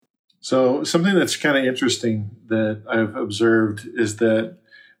So something that's kind of interesting that I've observed is that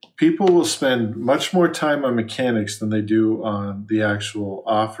people will spend much more time on mechanics than they do on the actual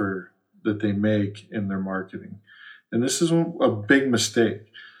offer that they make in their marketing. And this is a big mistake.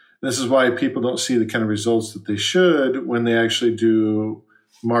 This is why people don't see the kind of results that they should when they actually do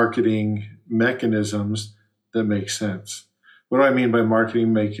marketing mechanisms that make sense. What do I mean by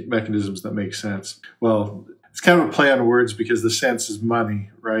marketing mechanisms that make sense? Well, it's kind of a play on words because the sense is money,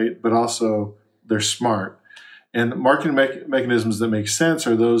 right? But also they're smart. And marketing mechanisms that make sense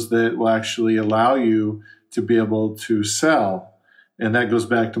are those that will actually allow you to be able to sell. And that goes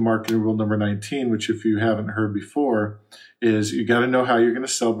back to marketing rule number 19, which if you haven't heard before, is you got to know how you're going to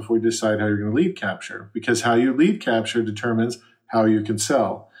sell before you decide how you're going to lead capture, because how you lead capture determines how you can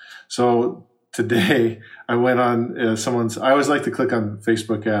sell. So today I went on I always like to click on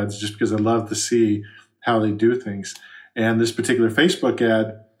Facebook ads just because I love to see how they do things. And this particular Facebook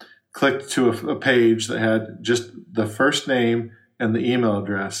ad clicked to a page that had just the first name and the email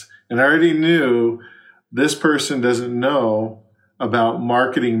address. And I already knew this person doesn't know about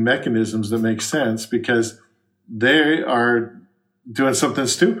marketing mechanisms that make sense because they are doing something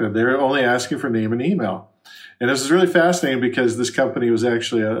stupid. They're only asking for name and email. And this is really fascinating because this company was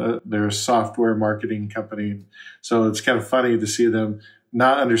actually they're a software marketing company. So it's kind of funny to see them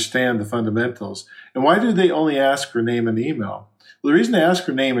not understand the fundamentals. And why do they only ask for name and email? Well, the reason they ask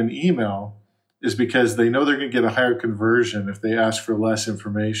for name and email is because they know they're going to get a higher conversion if they ask for less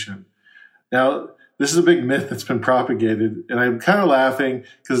information. Now, this is a big myth that's been propagated, and I'm kind of laughing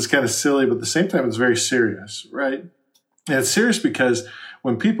because it's kind of silly, but at the same time, it's very serious, right? And it's serious because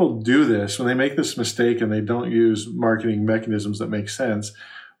when people do this, when they make this mistake and they don't use marketing mechanisms that make sense,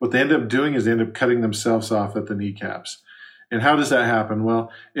 what they end up doing is they end up cutting themselves off at the kneecaps. And how does that happen?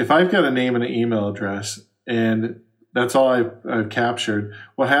 Well, if I've got a name and an email address and that's all I've captured,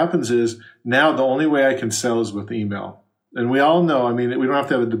 what happens is now the only way I can sell is with email. And we all know, I mean, we don't have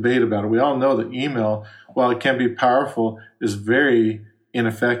to have a debate about it. We all know that email, while it can be powerful, is very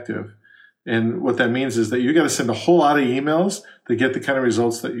ineffective. And what that means is that you got to send a whole lot of emails to get the kind of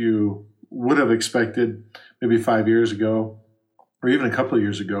results that you would have expected maybe 5 years ago or even a couple of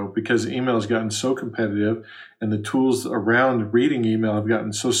years ago, because email has gotten so competitive and the tools around reading email have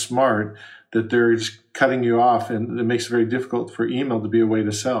gotten so smart that they're just cutting you off, and it makes it very difficult for email to be a way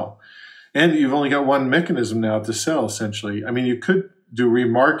to sell. And you've only got one mechanism now to sell, essentially. I mean, you could do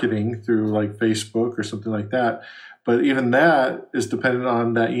remarketing through like Facebook or something like that, but even that is dependent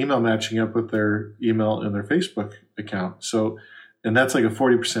on that email matching up with their email in their Facebook account. So, and that's like a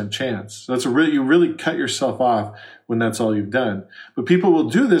 40% chance. So you really cut yourself off when that's all you've done. But people will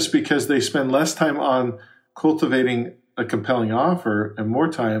do this because they spend less time on cultivating a compelling offer and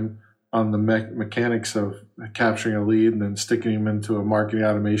more time on the mechanics of capturing a lead and then sticking them into a marketing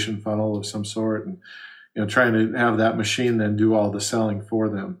automation funnel of some sort, and trying to have that machine then do all the selling for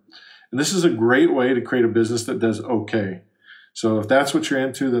them. And this is a great way to create a business that does okay. So if that's what you're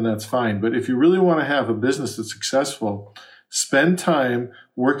into, then that's fine. But if you really want to have a business that's successful, spend time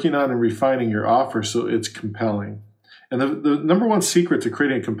working on and refining your offer so it's compelling. And the number one secret to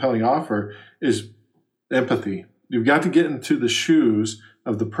creating a compelling offer is empathy. You've got to get into the shoes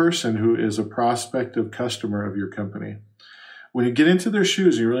of the person who is a prospective customer of your company. When you get into their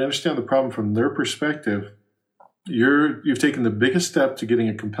shoes and you really understand the problem from their perspective, you've taken the biggest step to getting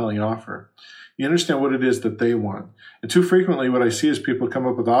a compelling offer. You understand what it is that they want. And too frequently what I see is people come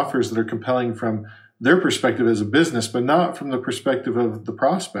up with offers that are compelling from their perspective as a business, but not from the perspective of the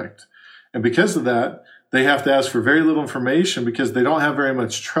prospect. And because of that, they have to ask for very little information because they don't have very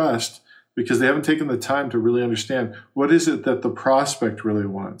much trust, because they haven't taken the time to really understand what is it that the prospect really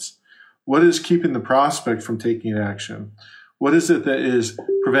wants. What is keeping the prospect from taking action? What is it that is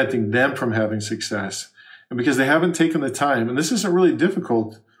preventing them from having success? And because they haven't taken the time, and this isn't really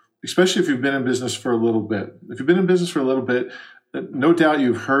difficult, especially if you've been in business for a little bit. If you've been in business for a little bit, no doubt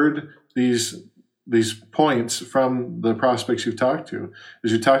you've heard these points from the prospects you've talked to.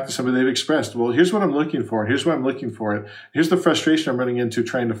 As you talk to somebody, they've expressed, well, here's what I'm looking for, and here's what I'm looking for. Here's the frustration I'm running into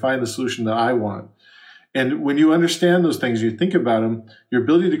trying to find the solution that I want. And when you understand those things, you think about them, your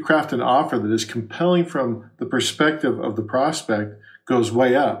ability to craft an offer that is compelling from the perspective of the prospect goes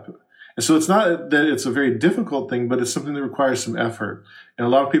way up. And so it's not that it's a very difficult thing, but it's something that requires some effort. And a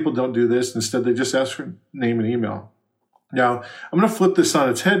lot of people don't do this. Instead, they just ask for name and email. Now, I'm going to flip this on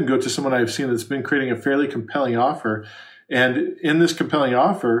its head and go to someone I've seen that's been creating a fairly compelling offer. And in this compelling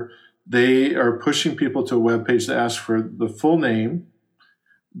offer, they are pushing people to a web page that asks for the full name,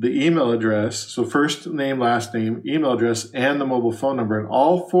 the email address, so first name, last name, email address, and the mobile phone number. And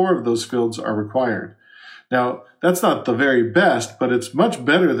all four of those fields are required. Now, that's not the very best, but it's much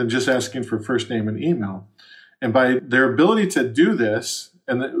better than just asking for first name and email. And by their ability to do this,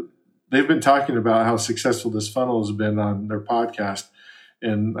 and they've been talking about how successful this funnel has been on their podcast.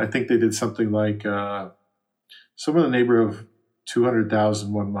 And I think they did something like somewhere in the neighborhood of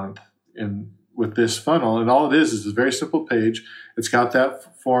 200,000 one month with this funnel. And all it is a very simple page. It's got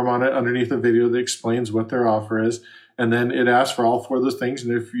that form on it underneath the video that explains what their offer is. And then it asks for all four of those things.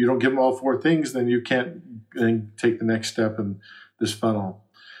 And if you don't give them all four things, then you can't take the next step in this funnel.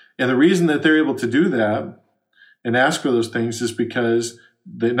 And the reason that they're able to do that and ask for those things is because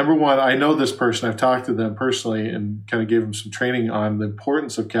number one, I know this person. I've talked to them personally and kind of gave them some training on the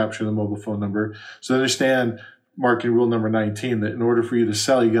importance of capturing the mobile phone number. So they understand marketing rule number 19, that in order for you to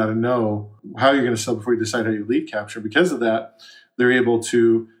sell, you got to know how you're going to sell before you decide how you lead capture. Because of that, they're able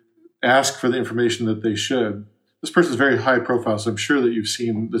to ask for the information that they should. This person is very high profile, so I'm sure that you've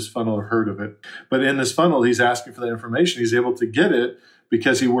seen this funnel or heard of it. But in this funnel, he's asking for that information. He's able to get it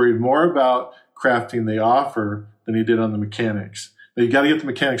because he worried more about crafting the offer than he did on the mechanics. Now, you got to get the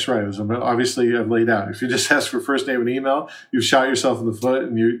mechanics right, as obviously I've laid out. If you just ask for first name and email, you've shot yourself in the foot,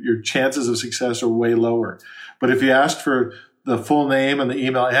 and your chances of success are way lower. But if you ask for the full name and the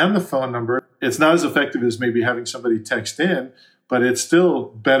email and the phone number, it's not as effective as maybe having somebody text in, but it's still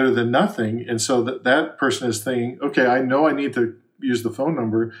better than nothing. And so that person is thinking, okay, I know I need to use the phone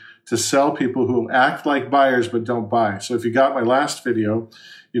number to sell people who act like buyers but don't buy. So if you got my last video,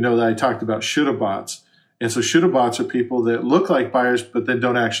 you know that I talked about shoulda bots. And so shoulda bots are people that look like buyers but then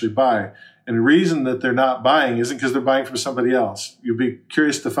don't actually buy. And the reason that they're not buying isn't because they're buying from somebody else. You'll be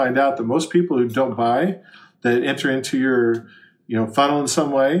curious to find out that most people who don't buy, that enter into your funnel in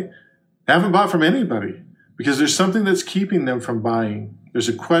some way, haven't bought from anybody because there's something that's keeping them from buying. There's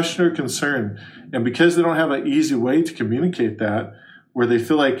a question or concern. And because they don't have an easy way to communicate that, where they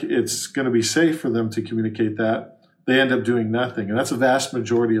feel like it's going to be safe for them to communicate that, they end up doing nothing. And that's a vast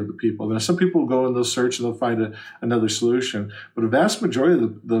majority of the people. Now, some people go and they'll search and they'll find another solution. But a vast majority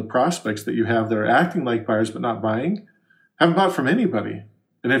of the prospects that you have that are acting like buyers but not buying haven't bought from anybody.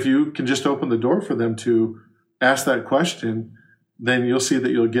 And if you can just open the door for them to ask that question, then you'll see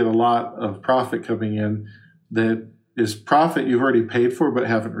that you'll get a lot of profit coming in that is profit you've already paid for but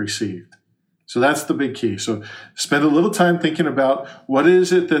haven't received. So that's the big key. So spend a little time thinking about what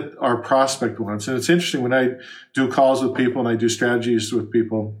is it that our prospect wants. And it's interesting when I do calls with people and I do strategies with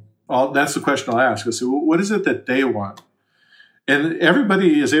people, that's the question I'll ask. I say, well, what is it that they want? And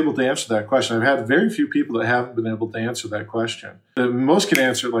everybody is able to answer that question. I've had very few people that haven't been able to answer that question. Most can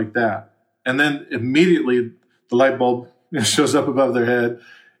answer it like that. And then immediately the light bulb shows up above their head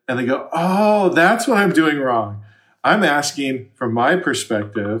and they go, oh, that's what I'm doing wrong. I'm asking from my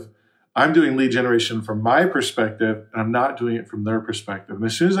perspective. I'm doing lead generation from my perspective, and I'm not doing it from their perspective. And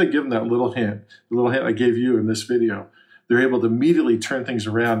as soon as I give them that little hint, the little hint I gave you in this video, they're able to immediately turn things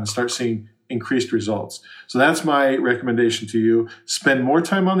around and start seeing increased results. So that's my recommendation to you. Spend more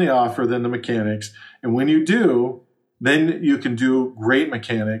time on the offer than the mechanics. And when you do, then you can do great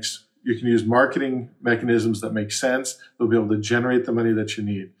mechanics. You can use marketing mechanisms that make sense. They'll be able to generate the money that you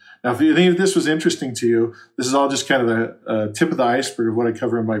need. Now, if you think this was interesting to you, this is all just kind of a tip of the iceberg of what I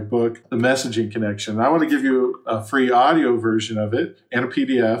cover in my book, The Messaging Connection. And I want to give you a free audio version of it and a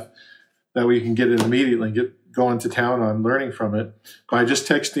PDF. That way you can get it immediately and get going to town on learning from it by just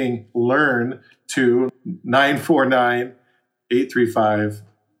texting LEARN to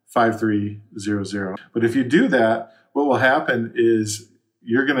 949-835-5300. But if you do that, what will happen is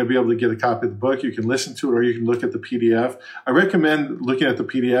you're going to be able to get a copy of the book. You can listen to it or you can look at the PDF. I recommend looking at the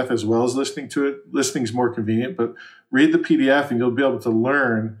PDF as well as listening to it. Listening is more convenient, but read the PDF and you'll be able to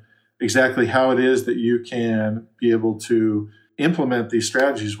learn exactly how it is that you can be able to implement these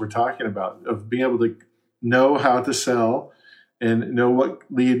strategies we're talking about, of being able to know how to sell and know what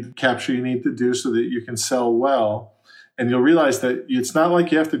lead capture you need to do so that you can sell well. And you'll realize that it's not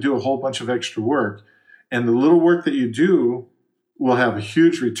like you have to do a whole bunch of extra work. And the little work that you do will have a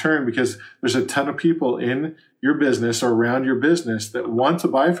huge return because there's a ton of people in your business or around your business that want to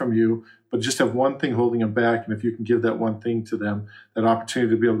buy from you, but just have one thing holding them back. And if you can give that one thing to them, that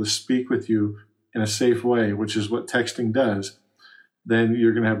opportunity to be able to speak with you in a safe way, which is what texting does, then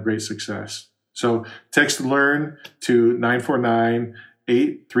you're going to have great success. So text LEARN to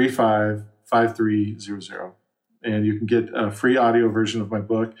 949-835-5300. And you can get a free audio version of my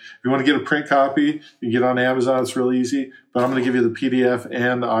book. If you want to get a print copy, you can get on Amazon. It's real easy. But I'm going to give you the PDF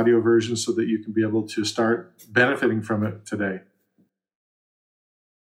and the audio version so that you can be able to start benefiting from it today.